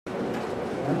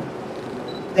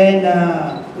Then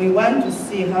we want to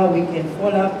see how we can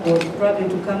follow up, or probably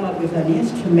to come up with an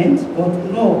instrument, or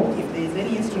to know if there is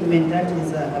any instrument that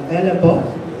is available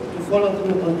to follow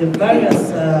through on the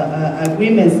various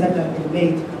agreements that have been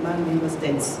made among member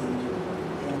states.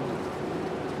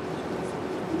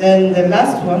 Then the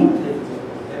last one,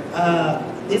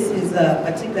 this is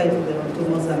particularly to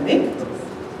Mozambique.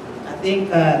 I think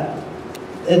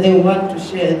they want to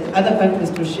share, other countries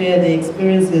to share their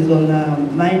experiences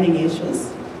on mining issues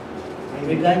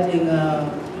regarding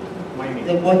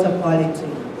the water quality.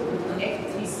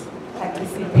 Active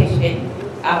participation,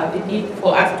 the need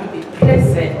for us to be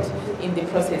present in the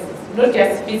processes, not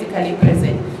just physically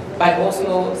present, but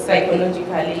also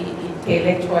psychologically,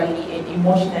 intellectually, and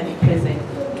emotionally present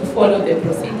to follow the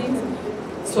proceedings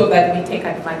so that we take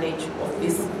advantage of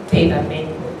this tailor-made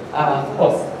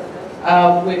course.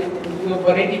 We've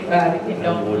already written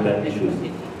down the issues.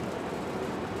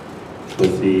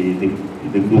 Because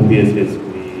the group here says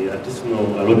we at least know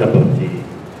a lot about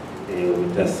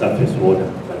the surface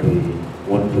water, but we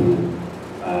want to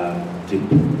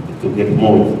get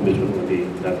more information on the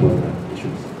groundwater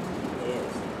issues.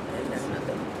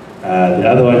 The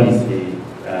other one is the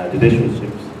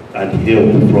relationships and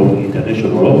help from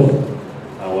international laws,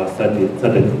 our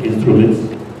certain instruments,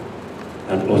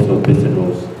 and also business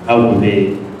laws. How do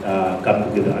they come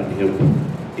together and help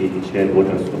in shared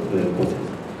water process?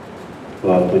 We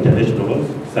have international laws,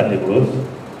 certain laws,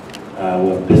 we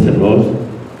have business laws,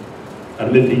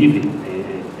 and maybe even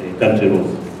country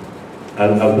laws.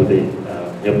 And how do they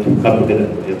help to come together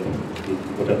to help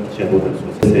in shared water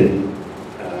sources?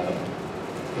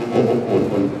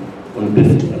 On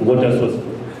business and water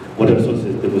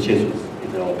sources negotiations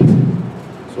in our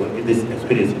business. So in these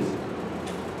experiences.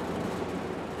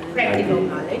 Practical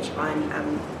knowledge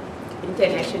on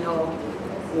international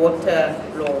water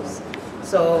laws.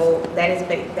 So that is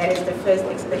the first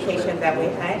expectation that we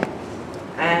had.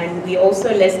 And we also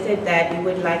listed that we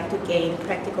would like to gain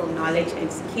practical knowledge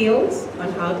and skills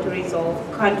on how to resolve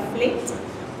conflict.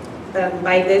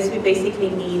 By this, we basically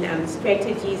mean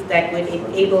strategies that would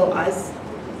enable us,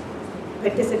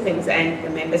 participants and the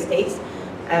member states,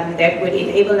 that would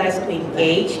enable us to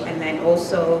engage and then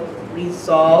also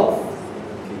resolve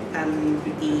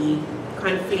the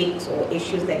conflicts or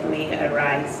issues that may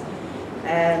arise.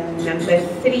 Number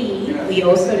 3, we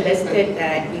also listed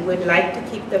that we would like to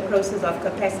keep the process of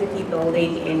capacity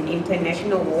building in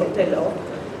international water law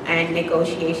and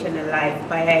negotiation alive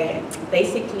by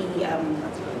basically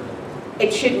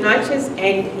it should not just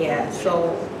end here.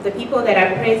 So the people that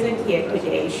are present here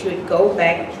today should go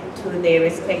back to their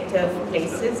respective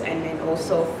places and then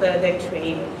also further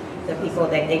train the people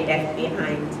that they left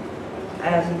behind.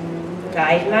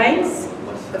 Guidelines.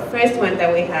 The first one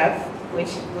that we have,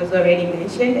 which was already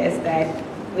mentioned, is that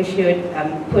we should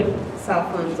put cell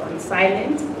phones on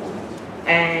silent.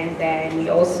 And then we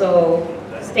also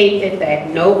stated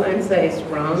that no answer is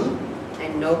wrong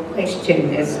and no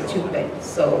question is stupid.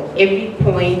 So every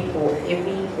point or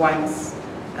everyone's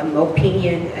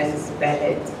opinion is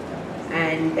valid.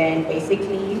 And then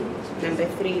basically, number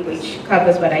 3, which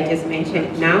covers what I just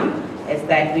mentioned now, is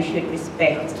that we should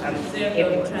respect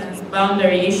every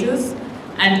transboundary issues,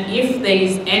 and if there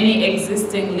is any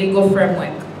existing legal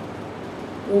framework.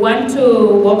 We want to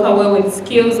walk away with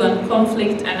skills on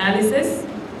conflict analysis,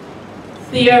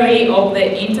 theory of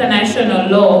the international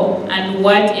law and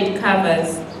what it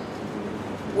covers.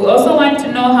 We also want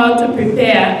to know how to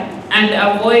prepare and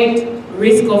avoid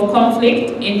risk of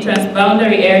conflict in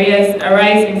transboundary areas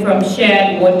arising from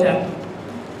shared water.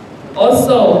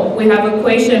 Also, we have a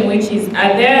question which is,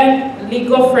 are there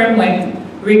legal framework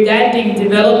regarding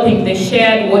developing the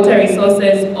shared water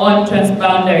resources on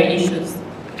transboundary issues?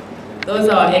 Those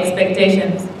are our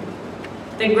expectations.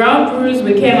 The ground rules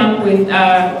we came up with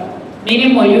are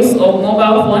minimal use of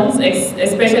mobile phones,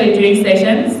 especially during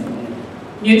sessions,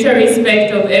 mutual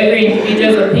respect of every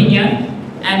individual's opinion,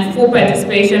 and full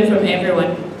participation from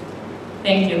everyone.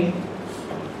 Thank you.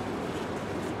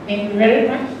 Thank you very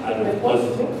much. And of course,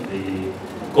 the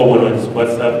common one is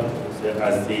WhatsApp.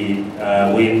 As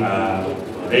we are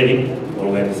ready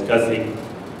or we are discussing,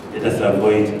 let us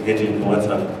avoid getting to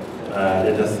WhatsApp.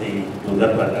 Let us do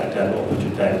that one at an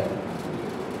opportune time.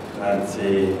 And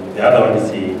the other one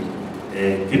is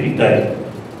keeping time.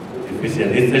 If we say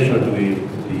this session will be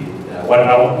 1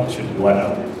 hour, it should be 1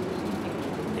 hour.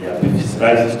 Yeah, if it's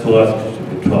rises 2 hours, it should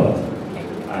be 2 hours.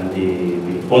 And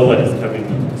the fourth one is coming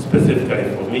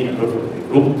specifically for me and not for the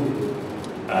group.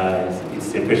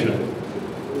 It's a question.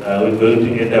 We're going to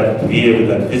end up here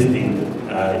with visiting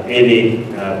any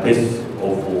place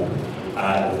of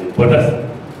importance.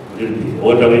 It will be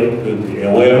waterway, it will be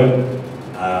a well,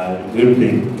 will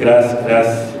be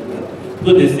grass.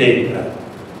 What they say,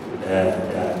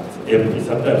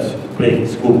 sometimes playing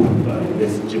school,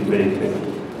 this gym very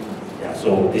clearly. Yeah,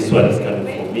 so this one is coming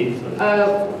from me.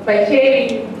 So. By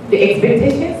sharing the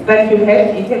expectations that you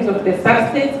have in terms of the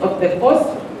substance of the course,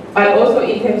 but also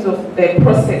in terms of the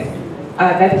process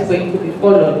that is going to be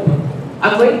followed.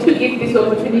 I'm going to give this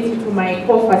opportunity to my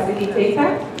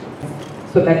co-facilitator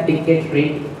so that they get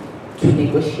ready to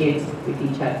negotiate with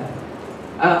each other.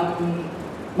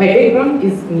 My background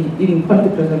is in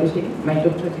conflict resolution. My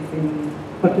doctorate is in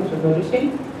conflict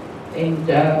resolution, and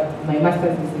my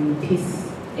master's is in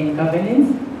peace and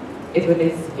governance, as well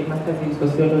as a master's in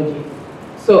sociology.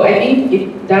 So I think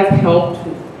it does help to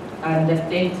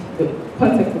understand the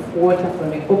concept of water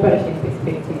from a cooperation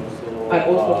perspective, but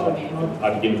also from a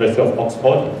at the University of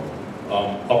Oxford,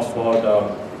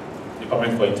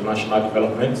 Department for International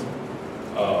Development,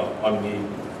 on the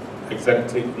the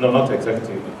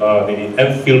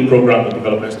MPhil program in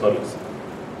Development Studies,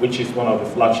 which is one of the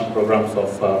flagship programs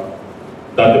of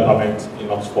that department in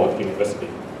Oxford University.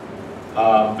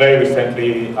 Very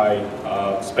recently,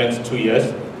 I spent 2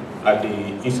 years at the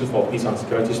Institute for Peace and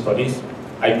Security Studies,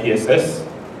 IPSS,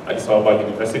 at Addis Ababa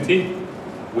University,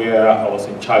 where I was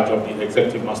in charge of the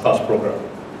Executive Master's Program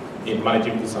in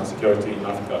Managing Peace and Security in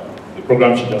Africa, the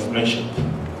program she just mentioned.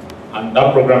 And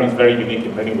that program is very unique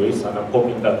in many ways, and I'm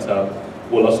hoping that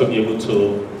we'll also be able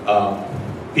to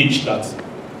pitch that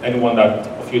anyone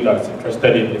of you that is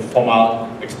interested in the formal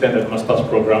extended master's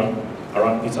program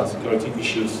around peace and security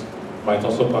issues might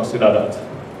also consider that.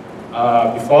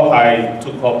 Before I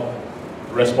took up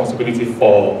responsibility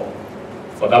for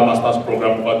that master's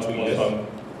program about 2 years on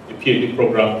the PhD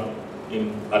program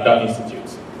at that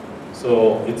institute.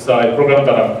 So it's a program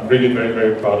that I'm really very,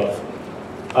 very proud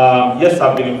of. Yes,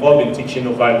 I've been involved in teaching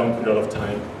over a long period of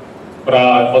time, but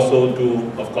I also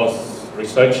do, of course,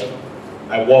 research.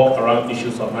 I work around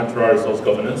issues of natural resource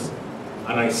governance,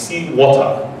 and I see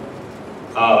water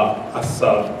as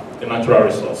a natural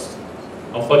resource.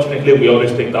 Unfortunately, we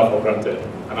always take that for granted.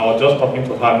 And I was just talking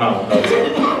to her now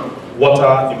that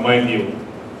water, in my view,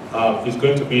 is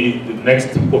going to be the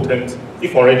next potent,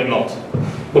 if already not,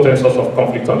 potent source of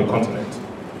conflict on the continent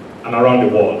and around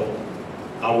the world.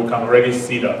 And we can already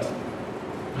see that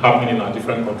happening in our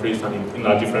different countries and in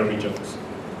our different regions.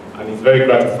 And it's very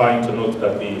gratifying to note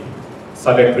that the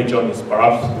SADC region is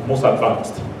perhaps the most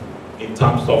advanced in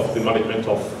terms of the management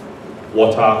of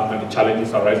water and the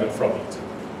challenges arising from it.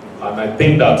 And I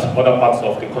think that other parts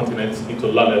of the continent need to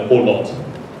learn a whole lot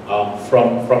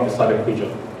from the SADC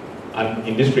region. And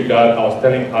in this regard, I was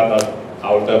telling her that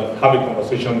I would have a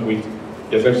conversation with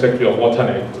the Executive Secretary of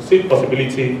WaterNet to see the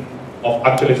possibility of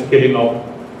actually scaling up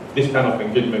this kind of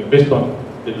engagement based on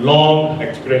the long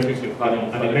experiences you've had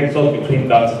and the nexus between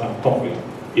that and conflict,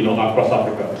 across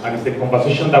Africa. And it's a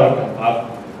conversation that we can have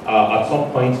at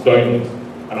some point during it.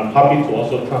 And I'm happy to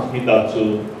also transmit that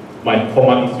to my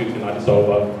former institute in Addis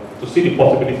Ababa to see the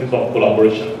possibilities of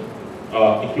collaboration,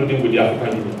 including with the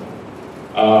African Union.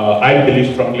 I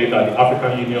believe strongly that the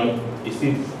African Union is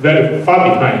very far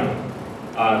behind,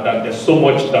 that there's so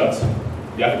much that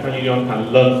the African Union can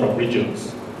learn from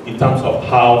regions in terms of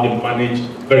how they manage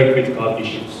very critical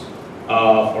issues.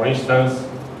 For instance,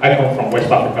 I come from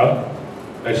West Africa.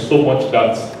 There's so much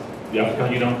that the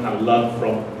African Union can learn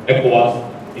from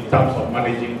ECOWAS in terms of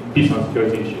managing peace and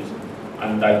security issues.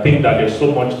 And I think that there's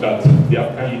so much that the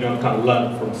African Union can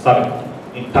learn from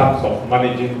SADC in terms of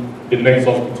managing the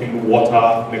nexus between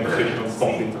water, negotiations,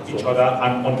 conflict, and each other,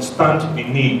 and understand the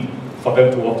need for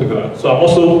them to work together. So I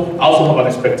also have an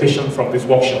expectation from this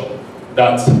workshop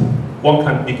that one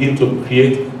can begin to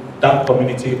create that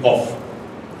community of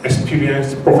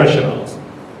experienced professionals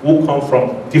who come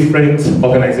from different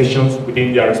organizations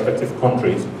within their respective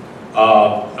countries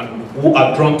and who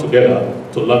are drawn together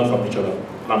to learn from each other.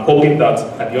 And I'm hoping that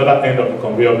at the other end of the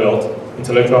conveyor belt,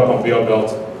 intellectual conveyor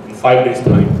belt, in 5 days'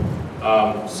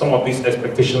 time, some of these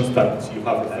expectations that you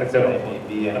have reflected on.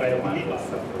 Maybe everyone was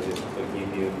supposed to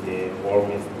give you the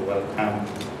warmest welcome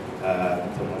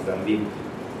to Mozambique.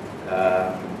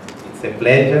 It's a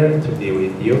pleasure to be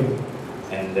with you,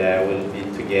 and we'll be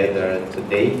together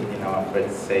today in our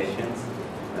first sessions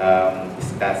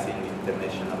discussing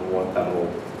international water law,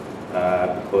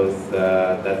 because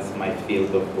that's my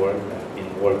field of work. I've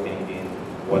been working in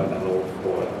water law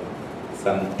for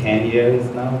some 10 years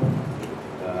now,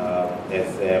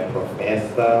 as a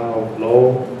professor of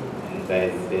law and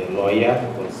as a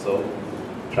lawyer, also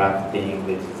drafting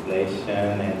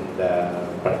legislation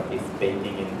and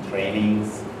participating in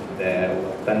trainings, the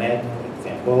WaterNet, for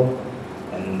example.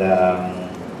 And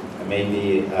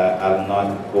maybe I'll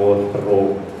not go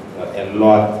through a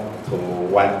lot to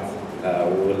what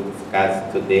we will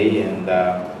discuss today, and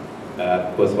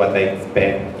because what I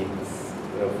expect is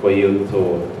for you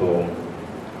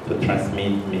to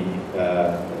transmit me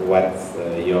what's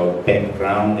your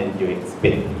background and your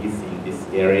expertise in this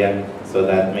area, so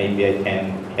that maybe I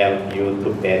can help you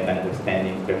to better understand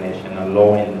international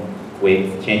law and we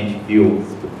exchange views,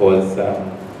 because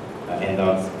and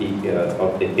I'll speak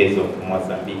of the case of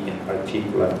Mozambique in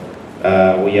particular.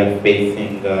 We are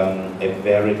facing a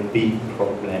very big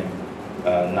problem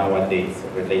nowadays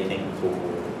relating to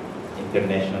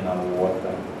international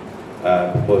water,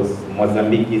 because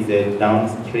Mozambique is a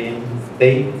downstream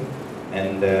state,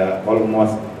 and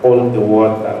almost all the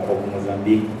water of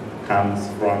Mozambique comes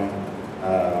from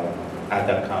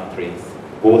other countries,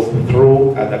 goes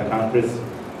through other countries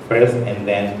first and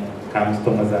then comes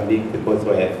to Mozambique, because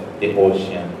we have the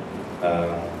ocean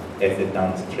as a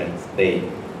downstream state.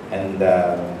 And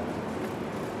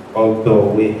although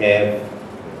we have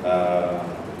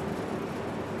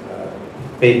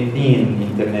 15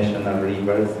 international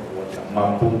rivers,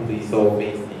 Maputo is so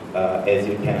basic. As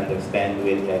you can understand,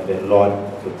 we have a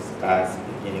lot to discuss,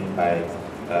 beginning by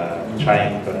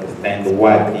trying to understand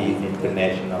what is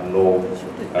international law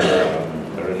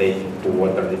relating to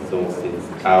water resources,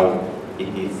 how it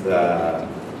is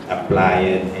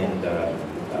applied, and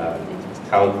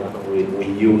how we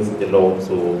use the law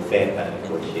to better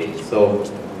negotiate. So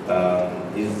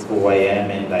this is who I am,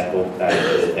 and I hope that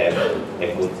we'll have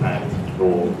a good time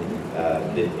through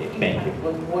the day. Thank you.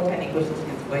 Water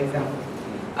negotiations, for example.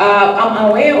 I'm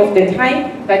aware of the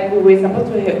time that we were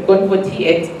supposed to have gone for tea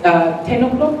at 10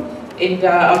 o'clock, and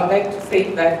I would like to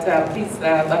say that please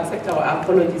accept our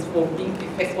apologies for being the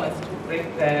first ones to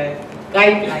break the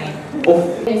guideline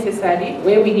of necessary,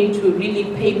 where we need to really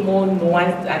pay more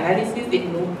nuanced analysis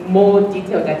and more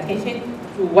detailed attention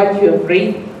to what you have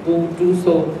raised. We'll do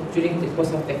so during the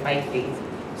course of the 5 days.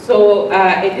 So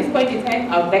at this point in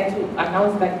time, I would like to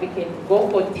announce that we can go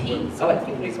for tea. Our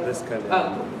team is a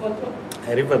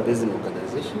river basin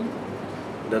organization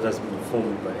that has been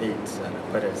formed by 8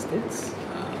 Aquarian states: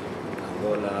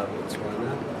 Angola,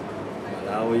 Botswana,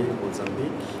 Malawi,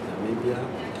 Mozambique, Namibia,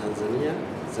 Tanzania,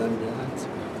 Zambia, and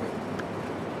Zimbabwe.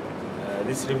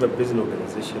 This river basin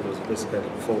organization was basically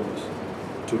formed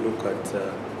to look at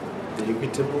the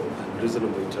equitable and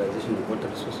reasonable utilization of water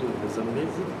resources in the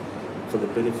Zambezi for the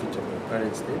benefit of the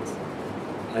parent states.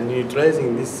 And in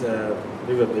utilizing this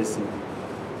river basin,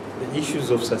 the issues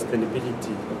of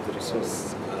sustainability of the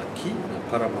resource are key and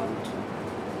paramount.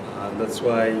 And that's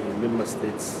why member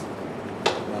states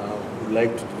would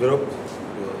like to develop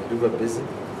the river basin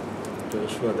to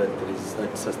ensure that there is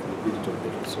that sustainability of the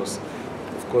resource,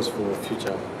 of course, for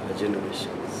future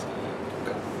generations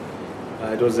to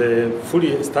come. It was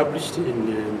fully established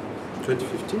in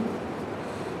 2015,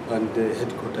 and the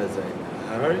headquarters are in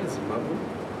Harare, Zimbabwe.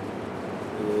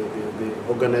 The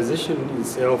organization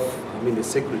itself, the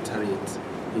secretariat,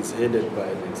 is headed by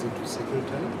the executive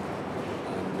secretary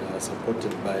and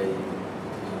supported by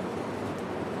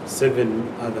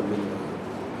 7 other members,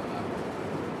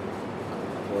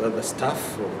 or other staff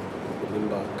from the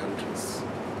member countries.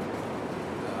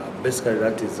 Basically,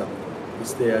 that is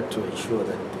it's there to ensure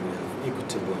that we have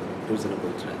equitable and reasonable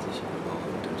utilization of our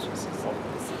water resources.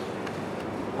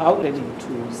 How relating to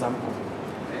Zambia?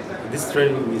 This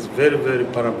training is very, very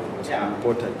paramount and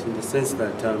important in the sense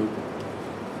that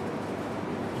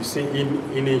you see,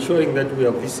 in ensuring that we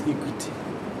have this equity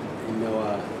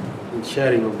in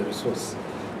sharing of the resource,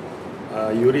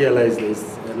 you realize there's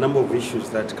a number of issues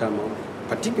that come up,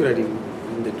 particularly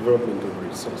in the development of the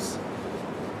resource.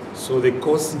 So the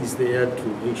course is there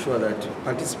to ensure that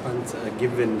participants are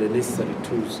given the necessary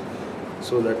tools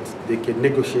so that they can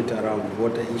negotiate around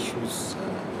water issues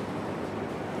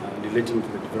relating to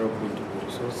the development of the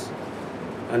resource.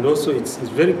 And also it's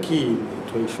very key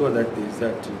to ensure that there is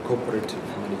that cooperative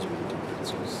management of the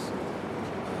resource.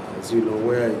 As you know,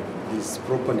 where these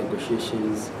proper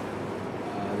negotiations,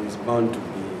 there is bound to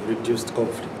be reduced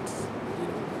conflicts,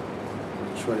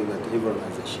 ensuring that everyone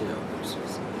has a share of the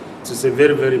resource. So it's a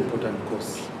very, very important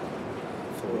course.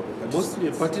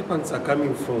 Mostly participants are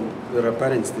coming from the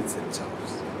riparian states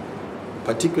themselves,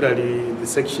 particularly the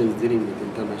sections dealing with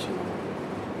international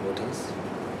waters.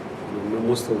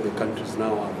 Most of the countries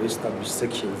now have established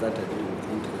sections that are dealing with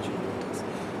international waters.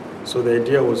 So the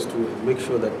idea was to make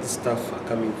sure that the staff are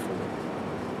coming from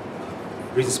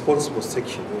responsible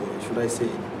section, or should I say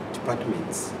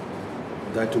departments,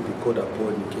 that will be called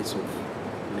upon in case of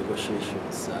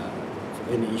negotiations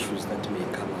for any issues that may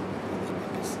come up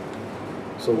within this.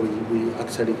 So we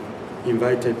actually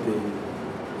invited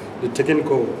the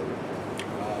technical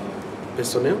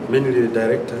personnel, mainly the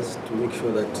directors, to make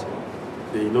sure that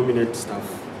they nominate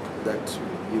staff that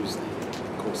use the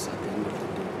course at the end of the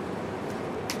day.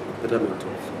 Betterment of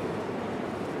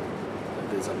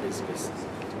the Zambezi Basin.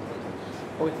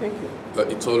 Oh, thank you.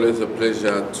 It's always a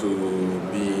pleasure to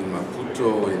be in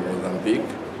Maputo, in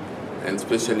Mozambique, and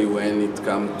especially when it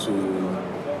comes to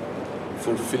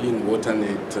fulfilling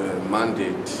WaterNet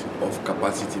mandate of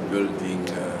capacity building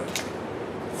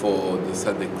for the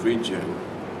SADC region.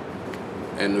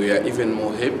 And we are even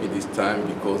more happy this time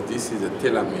because this is a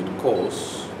tailor-made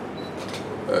course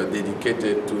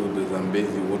dedicated to the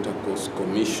Zambezi Watercourse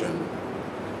Commission.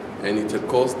 And it's a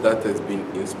course that has been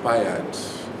inspired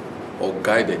or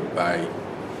guided by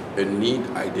a need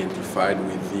identified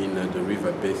within the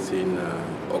River Basin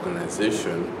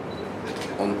organization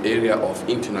on area of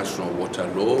international water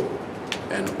law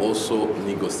and also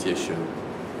negotiation.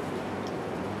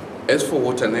 As for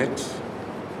WaterNet,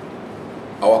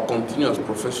 our continuous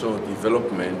professional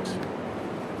development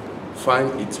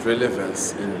finds its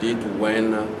relevance indeed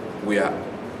when we are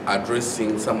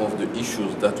addressing some of the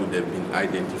issues that would have been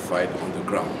identified on the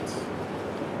ground.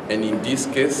 And in this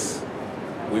case,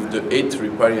 with the 8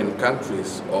 riparian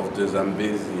countries of the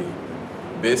Zambezi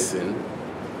Basin,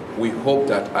 we hope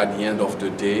that at the end of the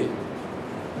day,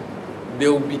 they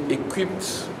will be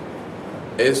equipped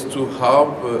as to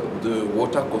help the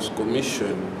Watercourse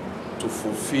Commission to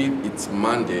fulfill its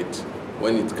mandate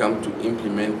when it comes to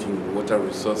implementing water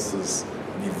resources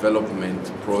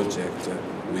development project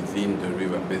within the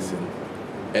river basin.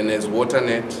 And as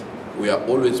WaterNet, we are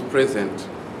always present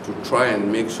to try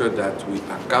and make sure that we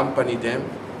accompany them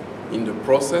in the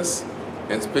process,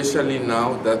 and especially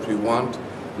now that we want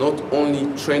not only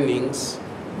trainings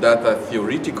that are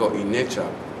theoretical in nature,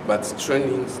 but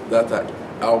trainings that are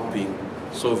helping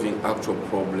solving actual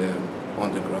problem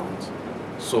on the ground.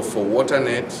 So for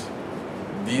WaterNet,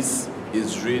 this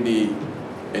is really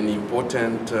an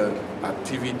important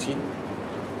activity,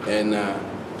 and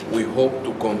we hope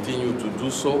to continue to do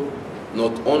so,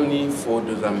 not only for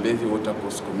the Zambezi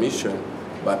Watercourse Commission,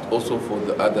 but also for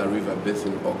the other river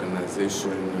basin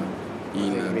organizations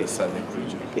in the SADC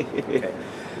region. Okay.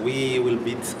 We will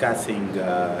be discussing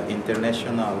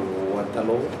international water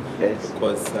law, yes,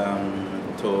 because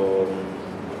to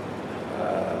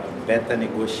better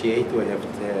negotiate, we have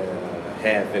to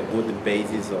have a good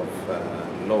basis of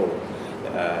law,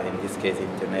 in this case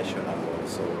international law.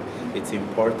 So it's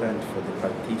important for the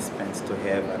participants to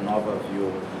have an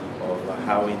overview of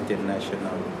how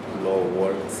international law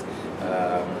works,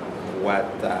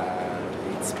 what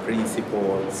its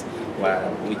principles,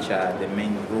 which are the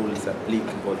main rules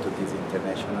applicable to this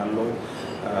international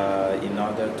law, in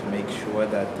order to make sure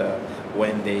that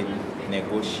when they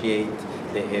negotiate,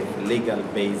 they have legal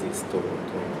basis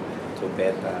to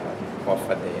better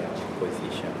offer their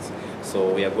positions.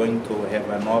 So we are going to have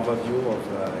an overview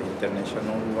of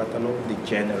international water law, the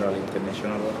general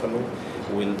international water law.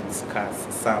 We'll discuss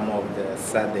some of the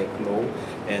SADC law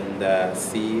and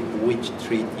see which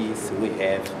treaties we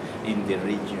have in the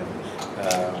region,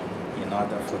 in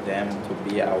order for them to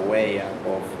be aware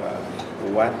of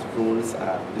what rules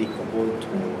are applicable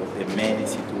to the many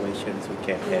situations we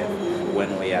can have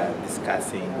when we are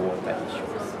discussing water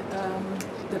issues.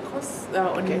 The course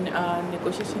on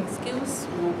negotiation skills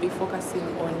will be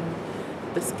focusing on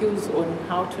the skills on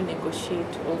how to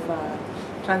negotiate over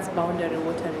transboundary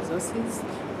water resources,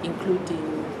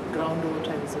 including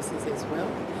groundwater resources as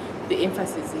well. The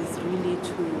emphasis is really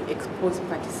to expose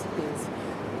participants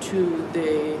to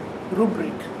the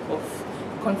rubric of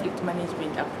conflict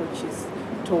management approaches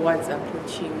towards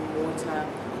approaching water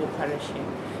cooperation.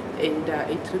 And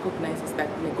it recognizes that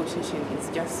negotiation is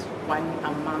just one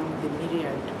among the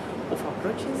myriad of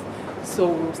approaches. So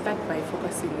we'll start by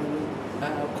focusing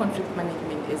on conflict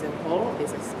management as a whole,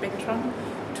 as a spectrum,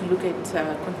 to look at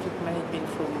conflict management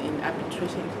from an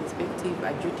arbitration perspective,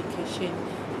 adjudication,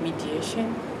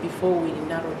 mediation, before we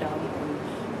narrow down on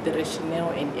the rationale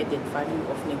and added value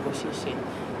of negotiation.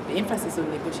 The emphasis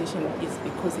on negotiation is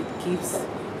because it gives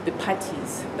the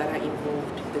parties that are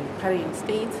involved, the riparian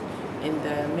states and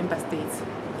the member states,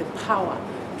 the power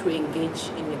to engage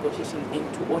in negotiation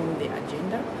and to own the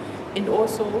agenda. And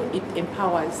also it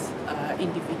empowers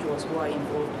individuals who are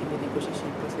involved in the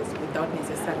negotiation process without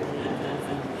necessarily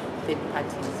involving third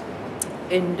parties.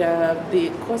 And the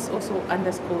course also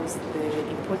underscores the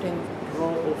important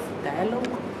role of dialogue,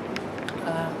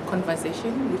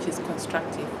 conversation, which is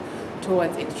constructive,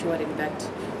 towards ensuring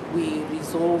that we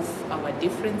resolve our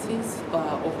differences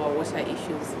over water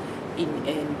issues in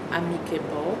an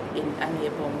amicable and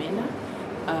amiable manner.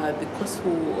 The course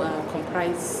will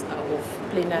comprise of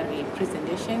plenary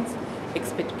presentations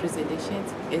expert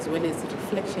presentations as well as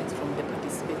reflections from the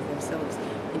participants themselves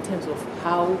in terms of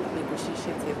how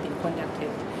negotiations have been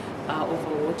conducted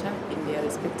over water in their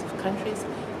respective countries,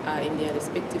 in their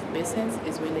respective basins,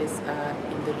 as well as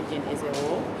in the region as a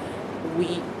whole.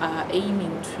 We are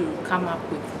aiming to come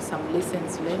up with some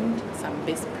lessons learned, some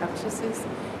best practices,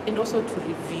 and also to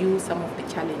review some of the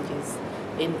challenges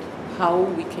and how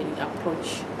we can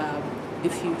approach the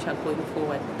future going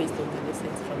forward based on the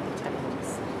lessons from the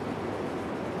challenges.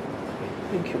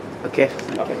 Thank you. Okay.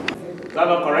 Okay. Is that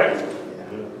not correct?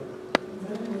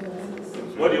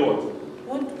 What do you want?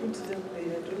 Want to put them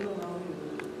there, I don't know how you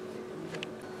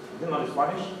Is it not in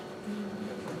Spanish?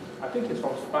 I think it's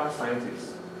from Spanish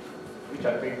scientists, which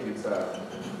I think it's just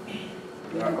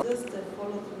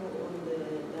follow through on the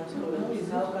national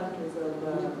how countries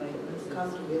have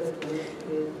come together to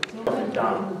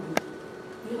down.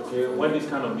 Okay, when this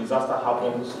kind of disaster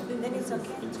happens,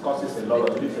 it causes a lot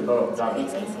of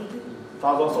damage.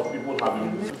 Thousands of people have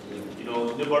been,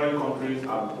 neighboring countries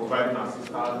are providing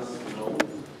assistance,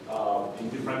 in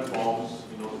different forms,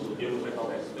 to be able to make out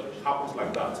that it happens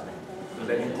like that. And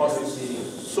then it causes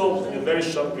in a very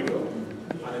short period,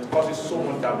 and it causes so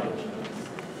much damage.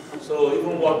 So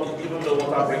even though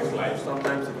water brings life,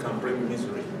 sometimes it can bring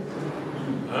misery.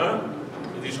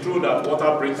 It is true that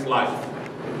water brings life.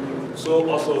 So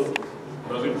also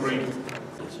does it bring.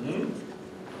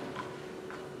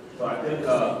 So I think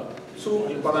two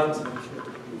important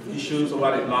issues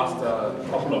over the last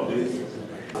couple of days,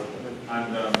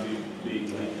 and the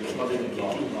study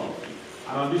involved.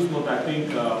 And on this note, I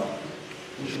think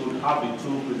we should have the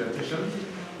two presentations.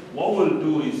 What we'll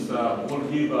do is we'll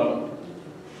give,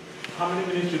 how many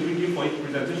minutes should we give for each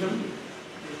presentation?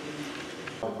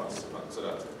 So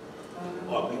that,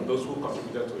 or those who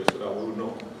contributed to it, so that we will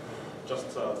know. Just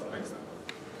for next time.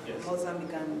 Yes.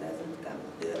 Mozambique doesn't come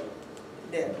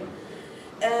there.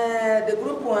 The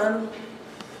group one,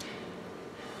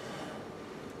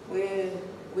 we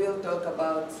will talk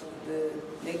about the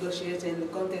negotiation in the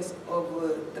context of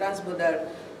transborder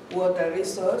water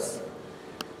resource.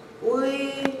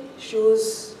 We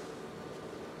choose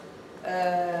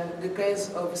the case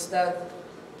of Stad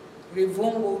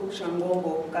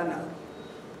Rivumbu-Shangombo Canal.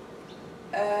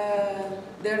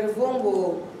 The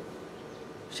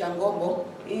Rivumbu-Shangombo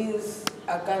is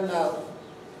a canal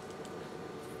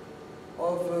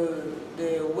of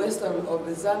the western of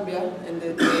Zambia and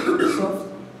the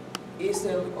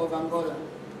southeastern of Angola.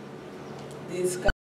 This